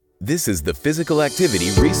This is the Physical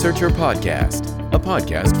Activity Researcher Podcast, a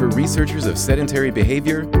podcast for researchers of sedentary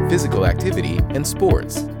behavior, physical activity, and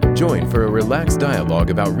sports. Join for a relaxed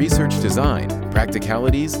dialogue about research design,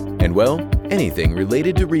 practicalities, and, well, anything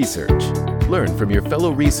related to research. Learn from your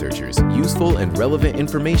fellow researchers useful and relevant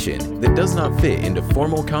information that does not fit into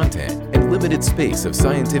formal content and limited space of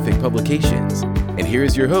scientific publications. And here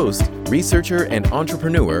is your host, researcher and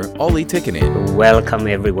entrepreneur, Olli Tikkanen. Welcome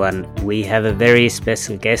everyone. We have a very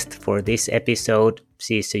special guest for this episode.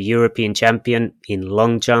 She's a European champion in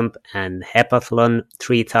long jump and heptathlon,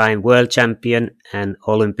 3-time world champion and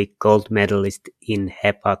Olympic gold medalist in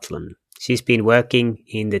heptathlon. She's been working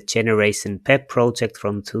in the Generation PEP project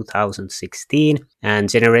from 2016, and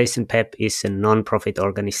Generation PEP is a non-profit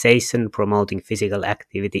organization promoting physical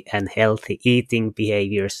activity and healthy eating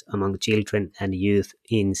behaviors among children and youth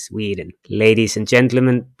in Sweden. Ladies and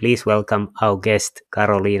gentlemen, please welcome our guest,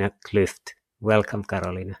 Karoliina Klüft. Welcome,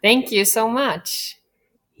 Karoliina. Thank you so much.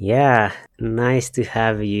 Yeah, nice to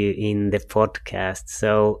have you in the podcast.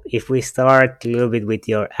 So if we start a little bit with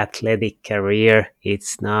your athletic career,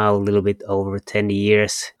 it's now a little bit over 10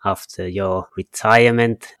 years after your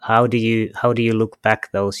retirement. How do you look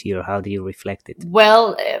back those years? How do you reflect it?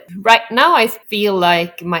 Well, right now I feel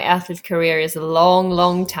like my athlete career is a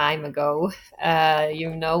long time ago.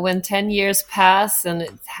 When 10 years pass and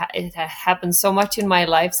it happened so much in my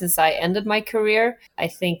life since I ended my career, I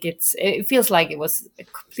think it feels like it was a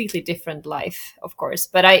completely different life, of course.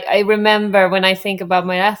 But I remember when I think about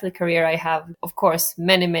my athlete career, I have, of course,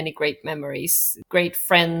 many great memories, great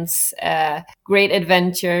friends, great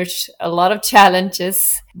adventures, a lot of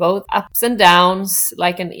challenges, both ups and downs,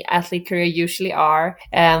 like an athlete career usually are.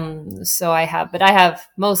 So I have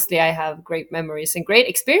great memories and great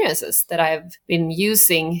experiences that I've been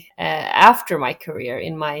using after my career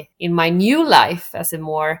in my new life as a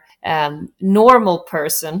more normal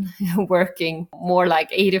person, working more like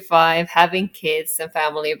 85, having kids and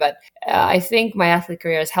family. But I think my athlete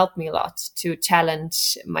career has helped me a lot to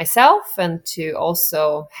challenge myself and to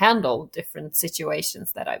also handle different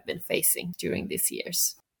situations that I've been facing during these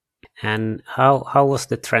years. And how was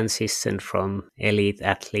the transition from elite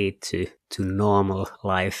athlete to normal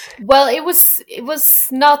life? Well, it was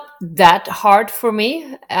not that hard for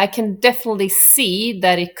me. I can definitely see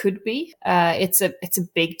that it could be. It's a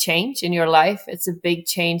big change in your life. It's a big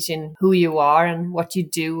change in who you are and what you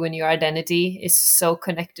do, and your identity is so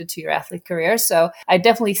connected to your athlete career. So I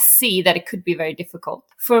definitely see that it could be very difficult.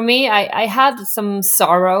 For me, I had some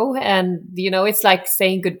sorrow, and it's like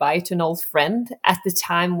saying goodbye to an old friend at the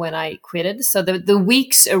time when I quitted. So the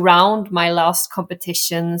weeks around my last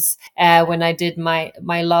competitions, when I did my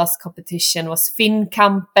last competition was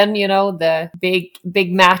Finnkampen, the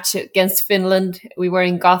big match against Finland. We were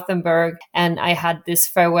in Gothenburg and I had this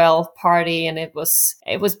farewell party, and I was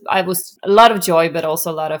a lot of joy, but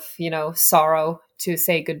also a lot of, sorrow to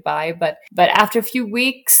say goodbye. But after a few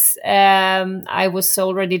weeks, I was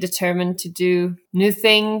already determined to do new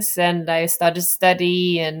things, and I started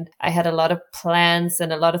study, and I had a lot of plans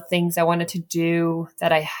and a lot of things I wanted to do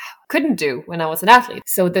that I couldn't do when I was an athlete.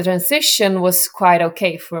 So the transition was quite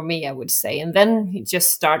okay for me, I would say. And then it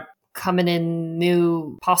just started coming in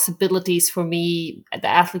new possibilities for me. The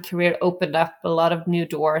athlete career opened up a lot of new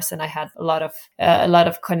doors, and I had a lot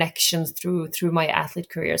of connections through my athlete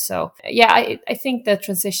career. So yeah, I think the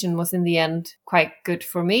transition was in the end quite good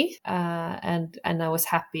for me, and I was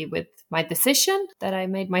happy with my decision that I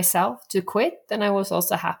made myself to quit. And I was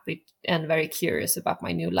also happy and very curious about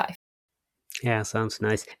my new life. Yeah, sounds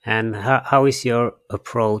nice. And how is your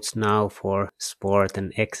approach now for sport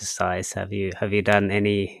and exercise? Have you done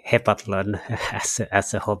any heptathlon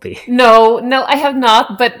as a hobby? No, I have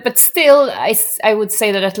not. But still, I would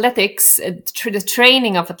say that athletics, the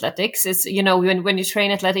training of athletics is, when you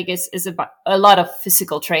train athletics is about a lot of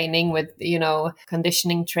physical training with,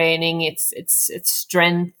 conditioning training. It's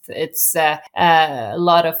strength. It's a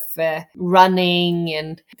lot of running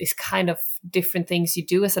and this kind of different things you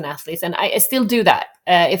do as an athlete. And I still do that.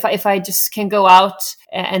 If I just can go out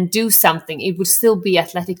and do something, it would still be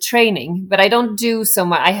athletic training, but I don't do so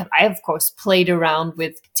much. I of course played around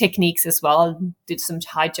with techniques as well. Did some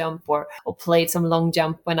high jump or played some long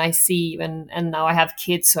jump when I see, and now I have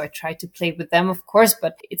kids, so I try to play with them, of course,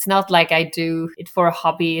 but it's not like I do it for a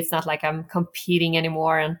hobby. It's not like I'm competing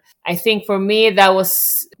anymore. And I think for me, that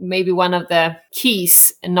was maybe one of the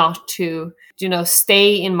keys not to,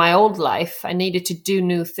 stay in my old life. I needed to do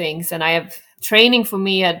new things, and training for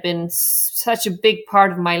me had been such a big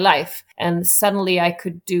part of my life, and suddenly I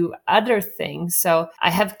could do other things. So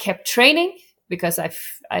I have kept training, because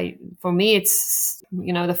for me, it's,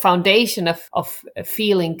 the foundation of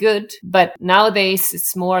feeling good. But nowadays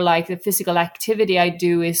it's more like the physical activity I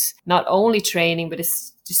do is not only training, but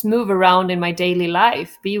it's just move around in my daily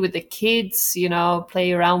life, be with the kids,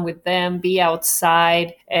 play around with them, be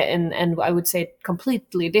outside. And I would say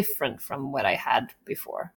completely different from what I had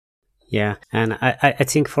before. Yeah, and I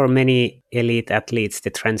think for many elite athletes, the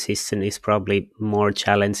transition is probably more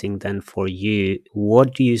challenging than for you.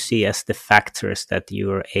 What do you see as the factors that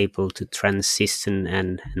you are able to transition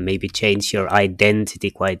and maybe change your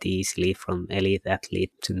identity quite easily from elite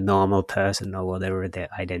athlete to normal person, or whatever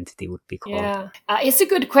the identity would be called? Yeah, it's a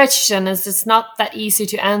good question. It's not that easy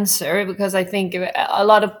to answer, because I think a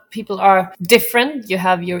lot of people are different. You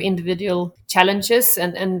have your individual challenges,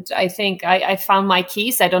 and I think I found my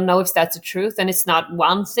keys. I don't know if that's the truth, and it's not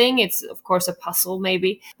one thing. It's of course a puzzle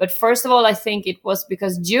maybe. But first of all, I think it was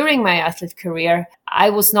because during my athlete career, I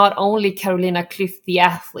was not only Carolina Klüft, the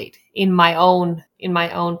athlete, in my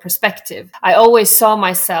own perspective. I always saw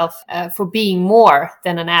myself for being more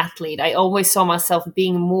than an athlete. I always saw myself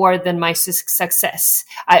being more than my success.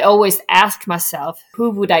 I always asked myself,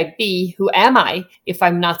 who would I be? Who am I if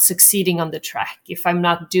I'm not succeeding on the track? If I'm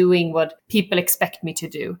not doing what people expect me to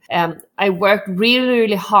do? I worked really,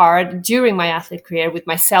 really hard during my athlete career with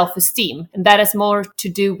my self-esteem. And that has more to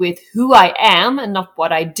do with who I am and not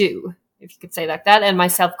what I do, if you could say like that. And my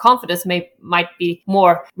self-confidence might be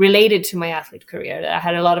more related to my athlete career. I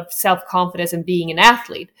had a lot of self-confidence in being an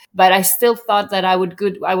athlete, but I still thought that I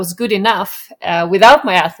was good enough without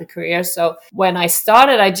my athlete career. So when I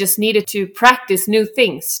started, I just needed to practice new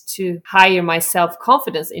things to hire my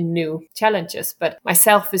self-confidence in new challenges. But my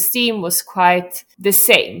self-esteem was quite the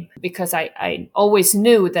same, because I always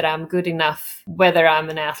knew that I'm good enough whether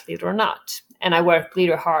I'm an athlete or not. And I worked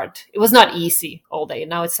really hard. It was not easy all day.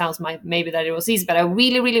 Now it sounds maybe that it was easy, but I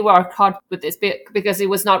really, really worked hard with this because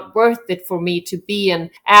it was not worth it for me to be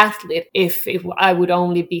an athlete if I would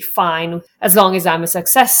only be fine as long as I'm a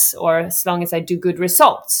success or as long as I do good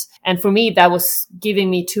results. And for me, that was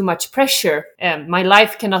giving me too much pressure. My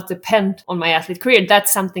life cannot depend on my athlete career.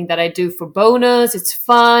 That's something that I do for bonus. It's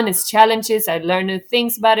fun. It's challenges. I learn new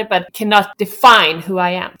things about it, but cannot define who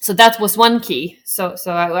I am. So that was one key. So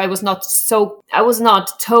I was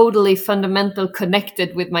not totally fundamental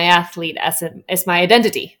connected with my athlete as my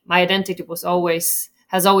identity. My identity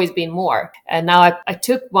has always been more. And now I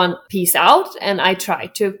took one piece out and I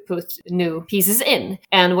tried to put new pieces in.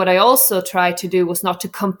 And what I also tried to do was not to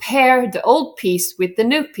compare the old piece with the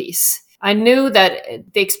new piece. I knew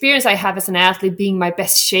that the experience I have as an athlete, being my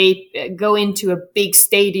best shape, go into a big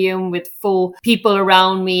stadium with full people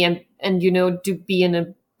around me and to be in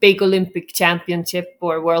a big Olympic championship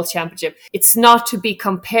or world championship. It's not to be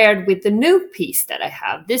compared with the new piece that I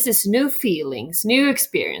have. This is new feelings, new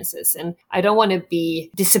experiences, and I don't want to be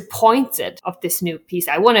disappointed of this new piece.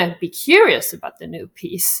 I want to be curious about the new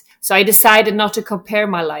piece. So I decided not to compare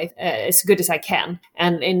my life as good as I can.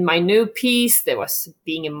 And in my new piece, there was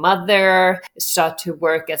being a mother, started to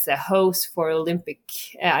work as a host for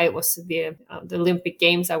I was the Olympic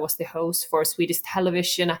Games. I was the host for Swedish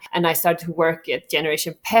television, and I started to work at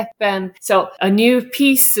Generation Pep. And so a new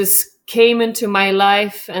pieces came into my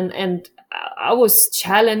life, and I was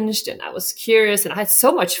challenged and I was curious, and I had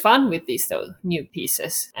so much fun with these new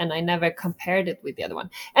pieces, and I never compared it with the other one.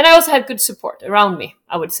 And I also had good support around me,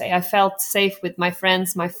 I would say. I felt safe with my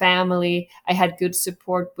friends, my family. I had good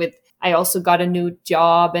support I also got a new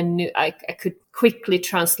job, and I could quickly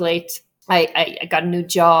translate. I got a new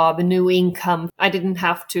job, a new income. I didn't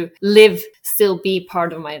have to still be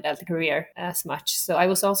part of my adult career as much. So I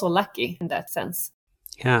was also lucky in that sense.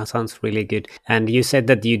 Yeah, sounds really good. And you said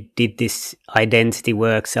that you did this identity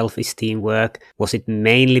work, self-esteem work. Was it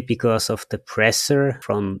mainly because of the pressure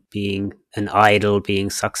from being an idol,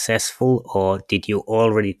 being successful, or did you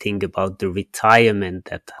already think about the retirement?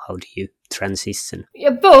 How do you transition?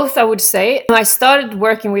 Yeah, both, I would say. I started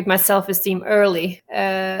working with my self-esteem early.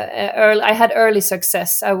 I had early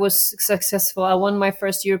success. I was successful. I won my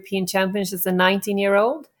first European Championship as a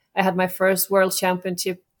 19-year-old. I had my first World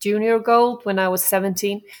Championship junior gold when I was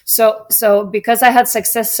 17. So because I had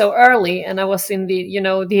success so early, and I was in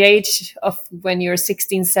the age of when you're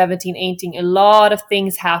 16, 17, 18, a lot of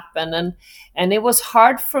things happen, and it was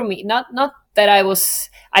hard for me, not that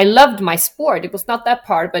I loved my sport. It was not that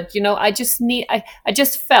part, but I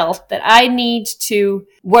just felt that I need to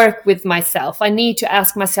work with myself. I need to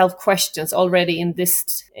ask myself questions already in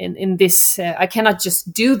this, I cannot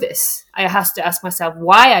just do this. I have to ask myself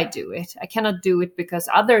why I do it. I cannot do it because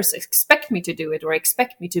others expect me to do it, or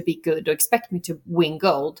expect me to be good, or expect me to win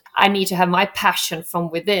gold. I need to have my passion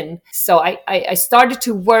from within. So I started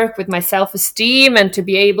to work with my self-esteem and to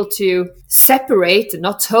be able to separate,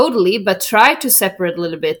 not totally, but try to separate a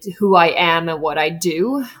little bit who I am and what I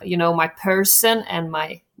do. My person and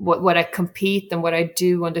what I compete and what I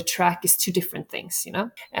do on the track is two different things,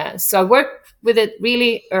 So I worked with it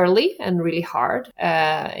really early and really hard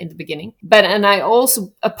in the beginning. And I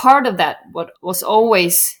also, a part of that was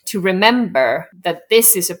always to remember that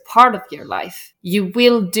this is a part of your life. You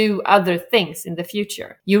will do other things in the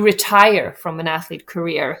future. You retire from an athlete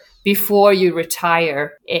career before you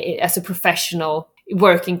retire as a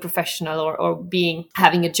working professional or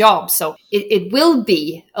having a job. So it will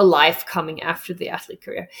be a life coming after the athlete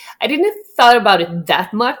career. I didn't thought about it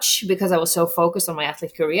that much because I was so focused on my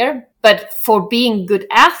athlete career. But for being a good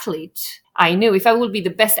athlete, I knew if I will be the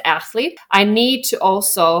best athlete, I need to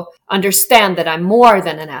also understand that I'm more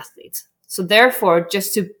than an athlete. So therefore,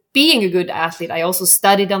 just to being a good athlete, I also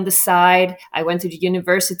studied on the side. I went to the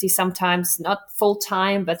university sometimes, not full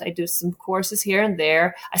time, but I do some courses here and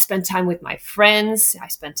there. I spent time with my friends. I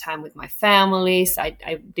spent time with my families. I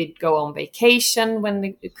did go on vacation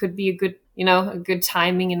when it could be a good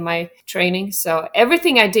timing in my training. So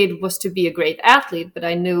everything I did was to be a great athlete, but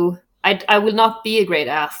I knew I will not be a great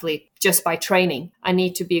athlete just by training. I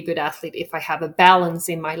need to be a good athlete if I have a balance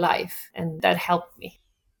in my life, and that helped me.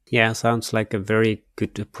 Yeah, sounds like a very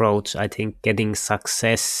good approach. I think getting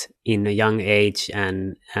success in a young age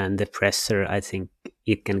and the pressure, I think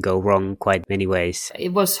it can go wrong quite many ways.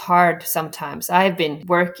 It was hard sometimes. I've been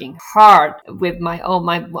working hard with my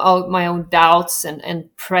own doubts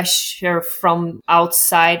and pressure from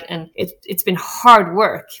outside, and it's been hard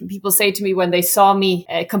work. People say to me when they saw me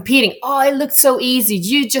competing, "Oh, it looked so easy.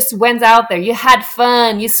 You just went out there, you had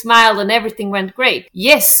fun, you smiled, and everything went great."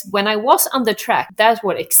 Yes, when I was on the track, that's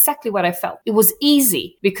exactly what I felt. It was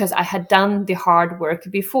easy because I had done the hard work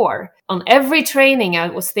before. On every training, I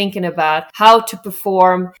was thinking about how to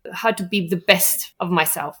perform, how to be the best of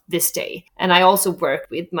myself this day. And I also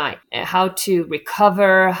worked with my how to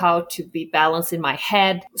recover, how to be balanced in my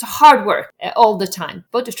head. It was hard work all the time,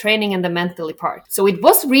 both the training and the mentally part. So it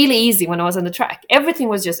was really easy when I was on the track. Everything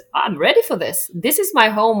was just, I'm ready for this. This is my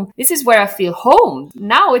home. This is where I feel home.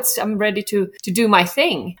 Now I'm ready to do my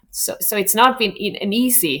thing. So it's not been an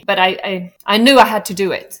easy, but I knew I had to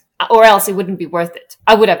do it, or else it wouldn't be worth it.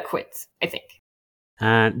 I would have quit, I think.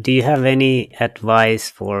 Do you have any advice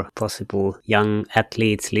for possible young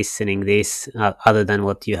athletes listening this, other than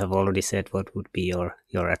what you have already said? What would be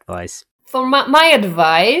your advice? For my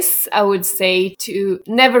advice, I would say to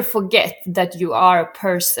never forget that you are a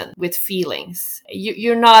person with feelings.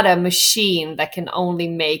 You're not a machine that can only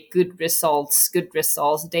make good results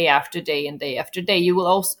day after day and day after day. You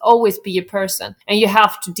will always be a person, and you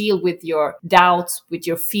have to deal with your doubts, with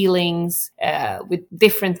your feelings, with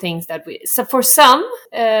different things so for some,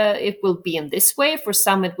 it will be in this way. For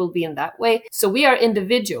some, it will be in that way. So we are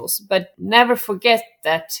individuals, but never forget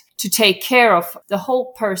that to take care of the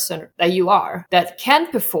whole person that you are, that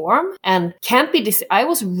can perform and can't be I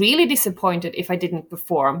was really disappointed if I didn't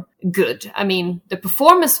perform good. I mean, the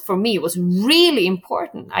performance for me was really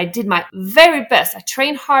important. I did my very best. I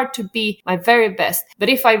trained hard to be my very best. But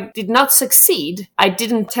if I did not succeed, I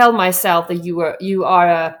didn't tell myself that you are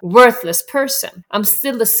a worthless person. I'm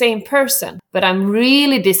still the same person, but I'm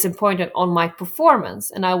really disappointed on my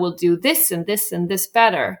performance, and I will do this and this and this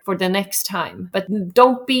better for the next time. But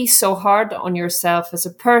don't be so hard on yourself as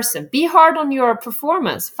a person. Be hard on your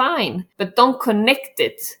performance, fine, but don't connect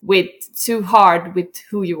it too hard with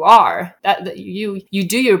who you are. That you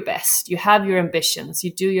do your best. You have your ambitions.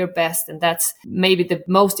 You do your best, and that's maybe the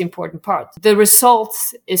most important part. The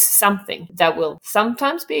results is something that will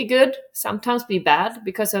sometimes be good, sometimes be bad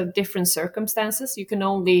because of different circumstances. You can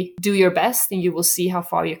only do your best, and you will see how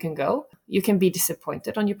far you can go. You can be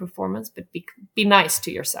disappointed on your performance, but be nice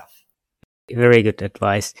to yourself. Very good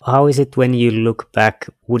advice. How is it when you look back?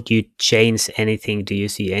 Would you change anything? Do you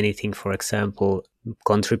see anything, for example,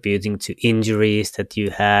 contributing to injuries that you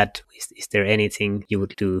had? Is there anything you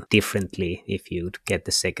would do differently if you would get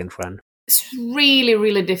the second run? It's really,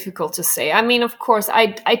 really difficult to say. I mean, of course,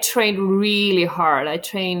 I trained really hard. I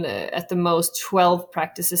trained at the most 12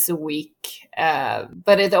 practices a week.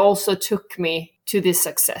 But it also took me to this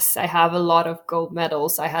success. I have a lot of gold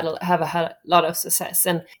medals. I have had a lot of success.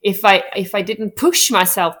 And if I didn't push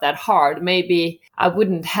myself that hard, maybe I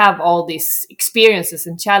wouldn't have all these experiences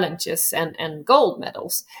and challenges and gold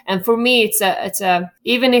medals. And for me, it's a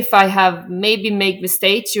even if I have maybe made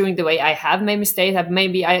mistakes during the way I have made mistakes,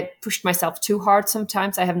 maybe I pushed myself too hard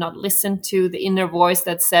sometimes. I have not listened to the inner voice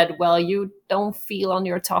that said, well, you don't feel on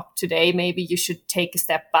your top today. Maybe you should take a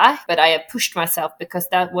step back. But I have pushed myself because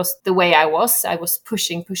that was the way I was. I was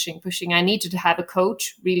pushing. I needed to have a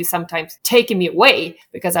coach really sometimes taking me away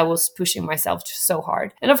because I was pushing myself so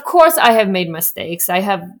hard. And of course, I have made mistakes. I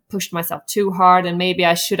have pushed myself too hard. And maybe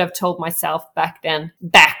I should have told myself back then,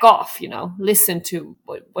 back off, listen to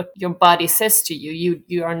what your body says to you.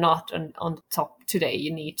 You are not on the top today.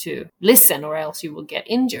 You need to listen or else you will get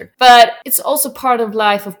injured. But it's also part of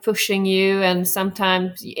life of pushing you, and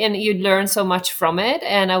sometimes you learn so much from it.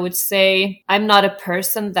 And I would say I'm not a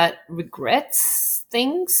person that regrets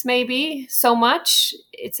things maybe so much.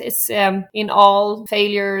 It's in all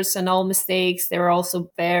failures and all mistakes, there are also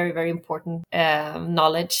very, very important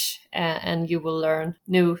knowledge, and you will learn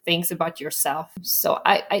new things about yourself. So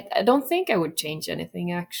I don't think I would change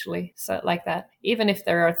anything actually, so like that. Even if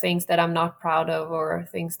there are things that I'm not proud of or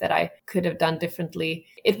things that I could have done differently,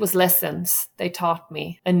 it was lessons. They taught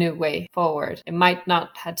me a new way forward. It might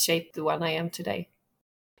not have shaped the one I am today.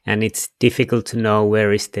 And it's difficult to know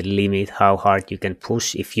where is the limit, how hard you can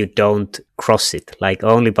push if you don't cross it. Like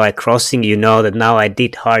only by crossing, you know that now I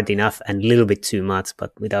did hard enough and a little bit too much,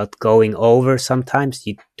 but without going over, sometimes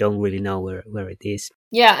you don't really know where it is.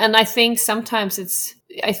 Yeah, and I think sometimes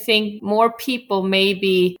I think more people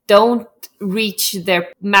maybe don't reach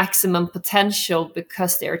their maximum potential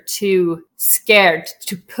because they're too scared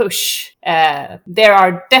to push. There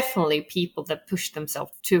are definitely people that push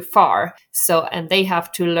themselves too far. And they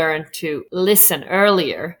have to learn to listen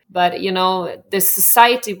earlier. But, the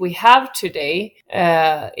society we have today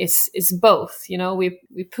is both.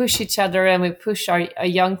 We push each other and we push our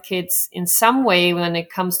young kids in some way when it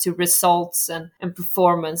comes to results and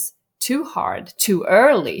performance. Too hard, too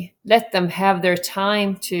early. Let them have their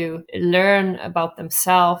time to learn about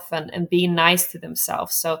themselves and be nice to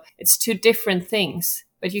themselves. So it's two different things.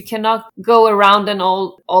 But you cannot go around and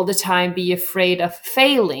all the time be afraid of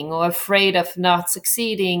failing or afraid of not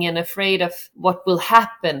succeeding and afraid of what will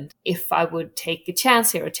happen if I would take a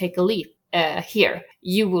chance here or take a leap here.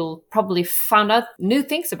 You will probably find out new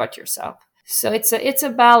things about yourself. So it's a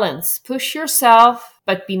balance. Push yourself,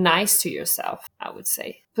 but be nice to yourself, I would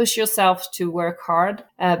say. Push yourself to work hard,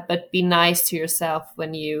 but be nice to yourself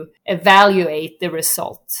when you evaluate the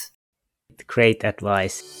results. Great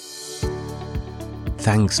advice.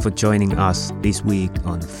 Thanks for joining us this week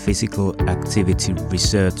on Physical Activity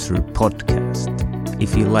Researcher Podcast.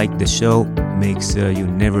 If you like the show, make sure you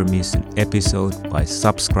never miss an episode by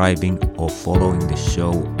subscribing or following the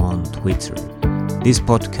show on Twitter. This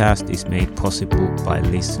podcast is made possible by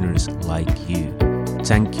listeners like you.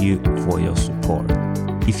 Thank you for your support.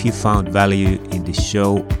 If you found value in the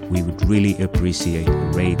show, we would really appreciate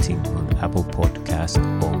a rating on Apple Podcasts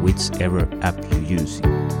or whichever app you're using.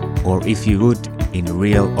 Or if you would, in a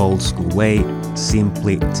real old school way,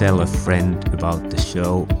 simply tell a friend about the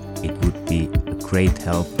show. It would be a great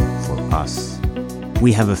help for us.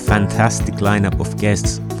 We have a fantastic lineup of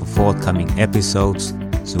guests for forthcoming episodes,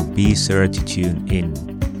 so be sure to tune in.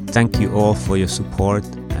 Thank you all for your support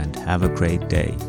and have a great day.